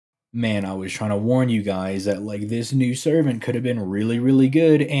Man, I was trying to warn you guys that like this new servant could have been really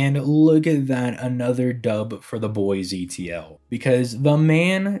good, and look at that, another dub for the boys ETL. Because the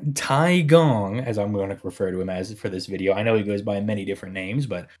man Tai Gong, as I'm going to refer to him as for this video, I know he goes by many different names,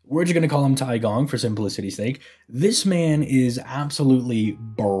 but we're just going to call him Tai Gong for simplicity's sake. This man is absolutely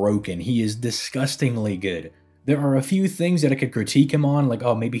broken. He is disgustingly good. There are a few things that I could critique him on, like,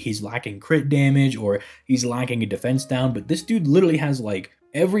 oh, maybe he's lacking crit damage or he's lacking a defense down, but this dude literally has like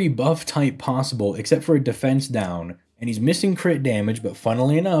every buff type possible except for a defense down, and he's missing crit damage, but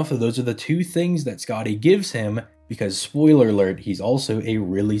funnily enough, those are the two things that Scotty gives him, because spoiler alert, he's also a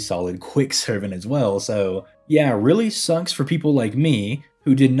really solid quick servant as well. So yeah, really sucks for people like me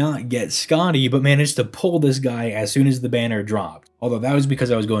who did not get Scotty but managed to pull this guy as soon as the banner dropped. Although that was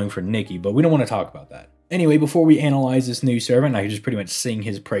because I was going for Nikki, but we don't want to talk about that. Anyway, before we analyze this new servant, I could just pretty much sing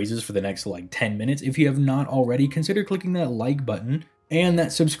his praises for the next like 10 minutes. If you have not already, consider clicking that like button and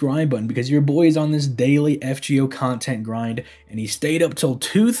that subscribe button, because your boy is on this daily FGO content grind, and he stayed up till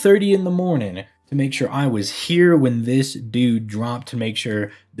 2:30 in the morning to make sure I was here when this dude dropped, to make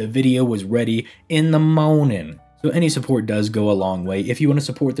sure the video was ready in the morning. So any support does go a long way. If you want to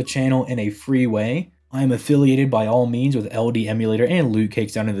support the channel in a free way, I am affiliated by all means with LD Emulator and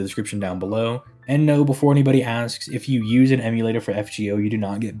Lootcakes down in the description down below. And no, before anybody asks, if you use an emulator for FGO, you do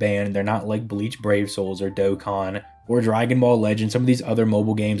not get banned. They're not like Bleach Brave Souls or Dokkan or Dragon Ball Legends, some of these other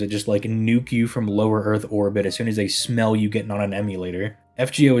mobile games that just like nuke you from lower Earth orbit as soon as they smell you getting on an emulator.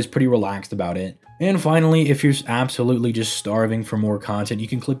 FGO is pretty relaxed about it. And finally, if you're absolutely just starving for more content, you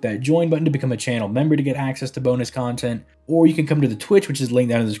can click that join button to become a channel member to get access to bonus content, or you can come to the Twitch, which is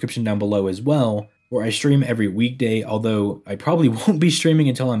linked down in the description down below as well, where I stream every weekday, although I probably won't be streaming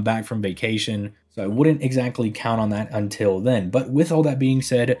until I'm back from vacation, so I wouldn't exactly count on that until then. But with all that being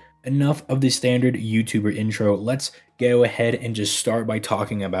said, enough of the standard YouTuber intro. Let's go ahead and just start by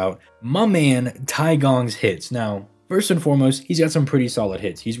talking about my man Tai Gong's hits. Now, first and foremost, he's got some pretty solid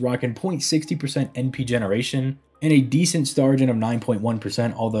hits. He's rocking 0.60% NP generation and a decent star gen of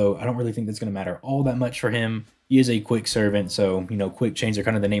 9.1%, although I don't really think that's going to matter all that much for him. He is a quick servant, so, you know, quick chains are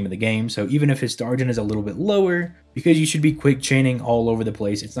kind of the name of the game. So even if his star gen is a little bit lower, because you should be quick chaining all over the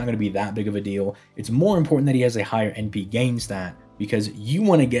place, it's not going to be that big of a deal. It's more important that he has a higher NP gain stat, because you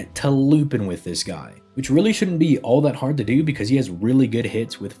want to get to looping with this guy, which really shouldn't be all that hard to do, because he has really good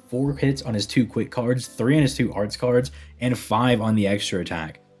hits with 4 hits on his 2 quick cards, 3 on his 2 arts cards, and 5 on the extra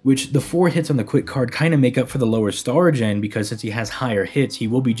attack. Which the 4 hits on the quick card kind of make up for the lower star gen, because since he has higher hits, he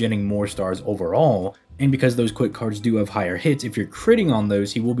will be genning more stars overall. And because those quick cards do have higher hits, if you're critting on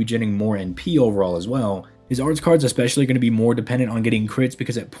those, he will be genning more NP overall as well. His arts cards especially going to be more dependent on getting crits,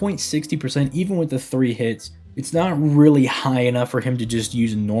 because at 0.60%, even with the 3 hits, it's not really high enough for him to just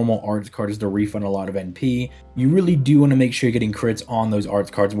use normal arts cards to refund a lot of NP. You really do want to make sure you're getting crits on those arts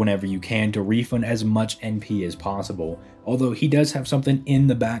cards whenever you can to refund as much NP as possible. Although he does have something in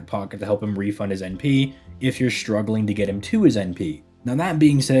the back pocket to help him refund his NP if you're struggling to get him to his NP. Now that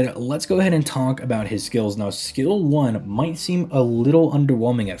being said, let's go ahead and talk about his skills. Now skill 1 might seem a little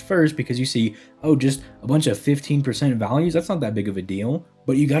underwhelming at first, because you see, oh, just a bunch of 15% values, that's not that big of a deal.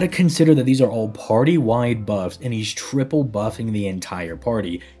 But you gotta consider that these are all party-wide buffs, and he's triple buffing the entire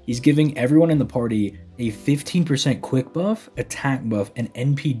party. He's giving everyone in the party a 15% quick buff, attack buff, and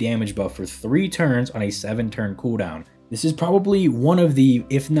NP damage buff for 3 turns on a 7-turn cooldown. This is probably one of the,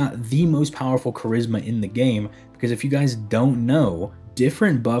 if not the most powerful charisma in the game, because if you guys don't know,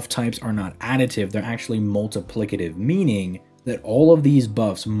 different buff types are not additive, they're actually multiplicative, meaning that all of these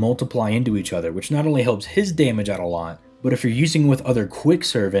buffs multiply into each other, which not only helps his damage out a lot, but if you're using with other quick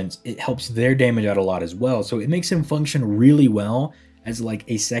servants, it helps their damage out a lot as well. So it makes him function really well as like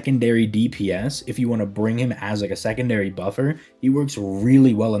a secondary DPS. If you want to bring him as like a secondary buffer, he works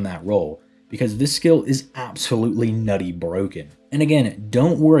really well in that role, because this skill is absolutely nutty broken. And again,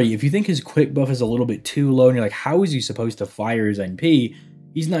 don't worry, if you think his quick buff is a little bit too low and you're like, how is he supposed to fire his NP?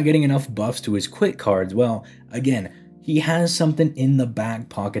 He's not getting enough buffs to his quick cards. Well, again, he has something in the back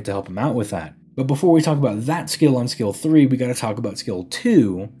pocket to help him out with that. But before we talk about that skill on skill 3, we gotta talk about skill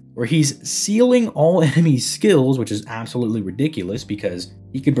 2, where he's sealing all enemies' skills, which is absolutely ridiculous, because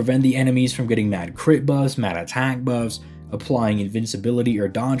he can prevent the enemies from getting mad crit buffs, mad attack buffs, applying invincibility or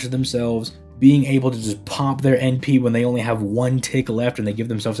dodge to themselves, being able to just pop their NP when they only have 1 tick left and they give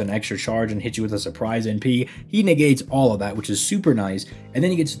themselves an extra charge and hit you with a surprise NP. He negates all of that, which is super nice. And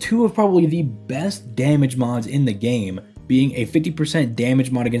then he gets 2 of probably the best damage mods in the game, being a 50% damage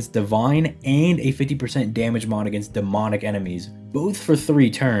mod against divine and a 50% damage mod against demonic enemies, both for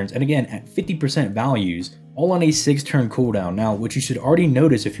 3 turns, and again at 50% values, all on a 6-turn cooldown. Now, what you should already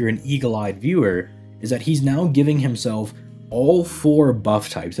notice if you're an eagle-eyed viewer is that he's now giving himself all 4 buff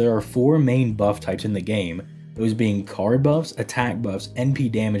types. There are 4 main buff types in the game, those being card buffs, attack buffs,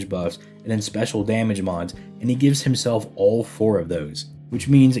 NP damage buffs, and then special damage mods, and he gives himself all 4 of those. Which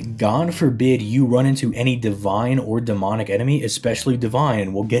means, God forbid you run into any divine or demonic enemy, especially divine,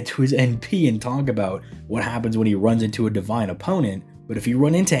 and we'll get to his NP and talk about what happens when he runs into a divine opponent. But if you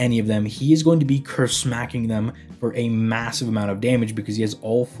run into any of them, he is going to be curse smacking them for a massive amount of damage because he has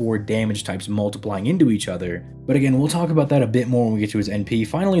all 4 damage types multiplying into each other. But again, we'll talk about that a bit more when we get to his NP.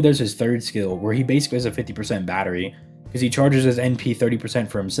 Finally, there's his 3rd skill, where he basically has a 50% battery, because he charges his NP 30%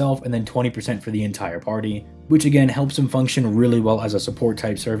 for himself and then 20% for the entire party, which again helps him function really well as a support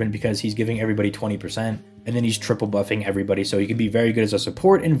type servant because he's giving everybody 20%, and then he's triple buffing everybody, so he can be very good as a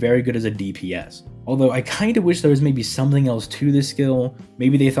support and very good as a DPS. Although I kind of wish there was maybe something else to this skill.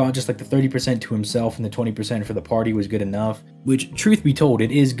 Maybe they thought just like the 30% to himself and the 20% for the party was good enough, which truth be told,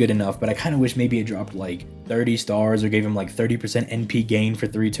 it is good enough, but I kind of wish maybe it dropped like 30 stars or gave him like 30% NP gain for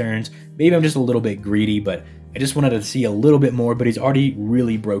 3 turns. Maybe I'm just a little bit greedy, but I just wanted to see a little bit more, but he's already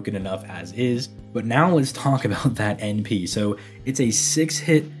really broken enough as is. But now let's talk about that NP. So it's a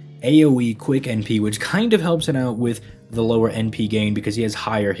 6-hit AoE quick NP, which kind of helps it out with the lower NP gain because he has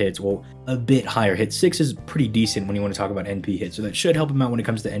higher hits. Well, a bit higher hits. 6 is pretty decent when you want to talk about NP hits, so that should help him out when it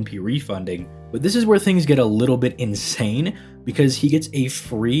comes to NP refunding. But this is where things get a little bit insane because he gets a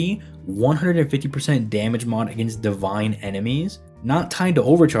free 150% damage mod against divine enemies. Not tied to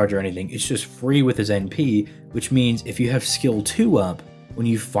overcharge or anything, it's just free with his NP, which means if you have skill 2 up, when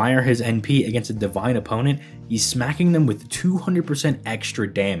you fire his NP against a divine opponent, he's smacking them with 200%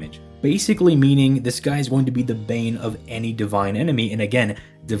 extra damage. Basically meaning this guy is going to be the bane of any divine enemy, and again,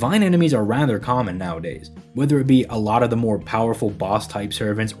 divine enemies are rather common nowadays. Whether it be a lot of the more powerful boss type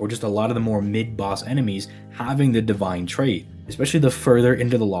servants or just a lot of the more mid-boss enemies having the divine trait, especially the further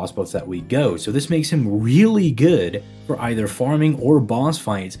into the Lost Boats that we go. So this makes him really good for either farming or boss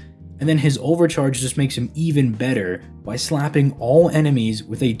fights, and then his overcharge just makes him even better by slapping all enemies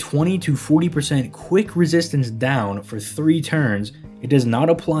with a 20 to 40% quick resistance down for 3 turns. It does not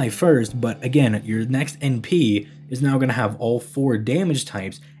apply first, but again, your next NP is now going to have all 4 damage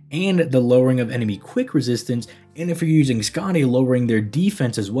types and the lowering of enemy quick resistance, and if you're using Scotty, lowering their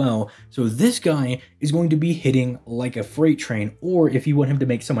defense as well. So this guy is going to be hitting like a freight train, or if you want him to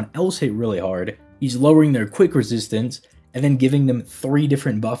make someone else hit really hard, he's lowering their quick resistance and then giving them 3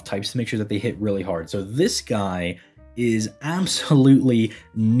 different buff types to make sure that they hit really hard. So this guy is absolutely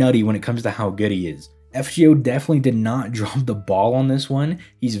nutty when it comes to how good he is. FGO definitely did not drop the ball on this one.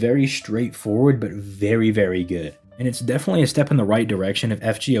 He's very straightforward, but very, very good. And it's definitely a step in the right direction if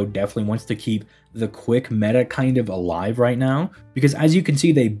FGO definitely wants to keep the quick meta kind of alive right now. Because as you can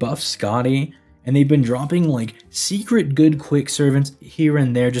see, they buffed Scotty, and they've been dropping like secret good quick servants here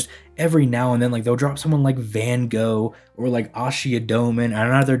and there just every now and then. Like they'll drop someone like Van Gogh or like Ashia Doman, and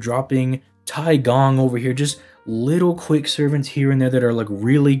now they're dropping Tai Gong over here, just little quick servants here and there that are like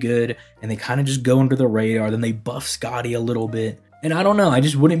really good, and they kind of just go under the radar. Then they buff Scotty a little bit. And I don't know, I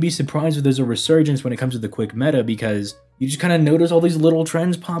just wouldn't be surprised if there's a resurgence when it comes to the quick meta, because you just kind of notice all these little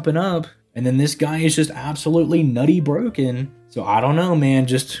trends popping up, and then this guy is just absolutely nutty broken. So I don't know, man,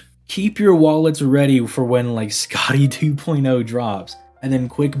 just keep your wallets ready for when like Scotty 2.0 drops, and then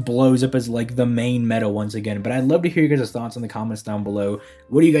quick blows up as like the main meta once again. But I'd love to hear your guys' thoughts in the comments down below.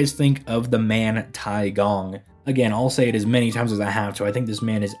 What do you guys think of the man Tai Gong? Again, I'll say it as many times as I have to. I think this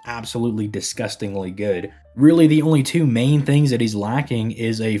man is absolutely disgustingly good. Really, the only 2 main things that he's lacking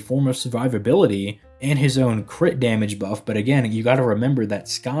is a form of survivability and his own crit damage buff. But again, you got to remember that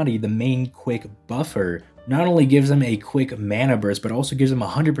Scotty, the main quick buffer, not only gives him a quick mana burst, but also gives him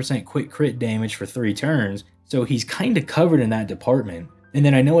 100% quick crit damage for 3 turns. So he's kind of covered in that department. And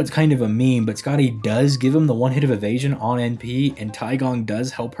then I know it's kind of a meme, but Scotty does give him the 1 hit of evasion on NP, and Tai Gong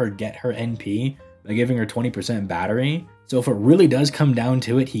does help her get her NP by giving her 20% battery. So if it really does come down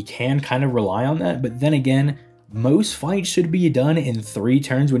to it, he can kind of rely on that. But then again, most fights should be done in 3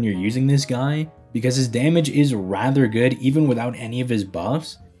 turns when you're using this guy, because his damage is rather good even without any of his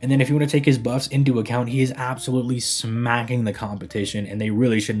buffs. And then if you want to take his buffs into account, he is absolutely smacking the competition, and they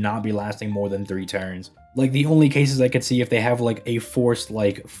really should not be lasting more than 3 turns. Like the only cases I could see if they have like a forced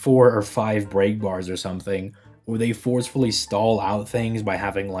like 4 or 5 break bars or something, or they forcefully stall out things by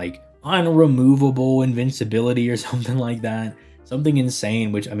having like unremovable invincibility or something like that. Something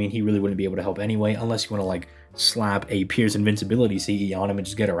insane, which I mean he really wouldn't be able to help anyway, unless you want to like slap a Pierce invincibility CE on him and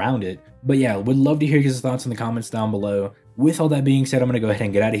just get around it. But yeah, would love to hear your thoughts in the comments down below. With all that being said, I'm going to go ahead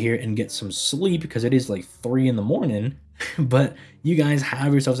and get out of here and get some sleep because it is like 3 in the morning. But you guys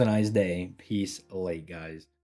have yourselves a nice day. Peace late, guys.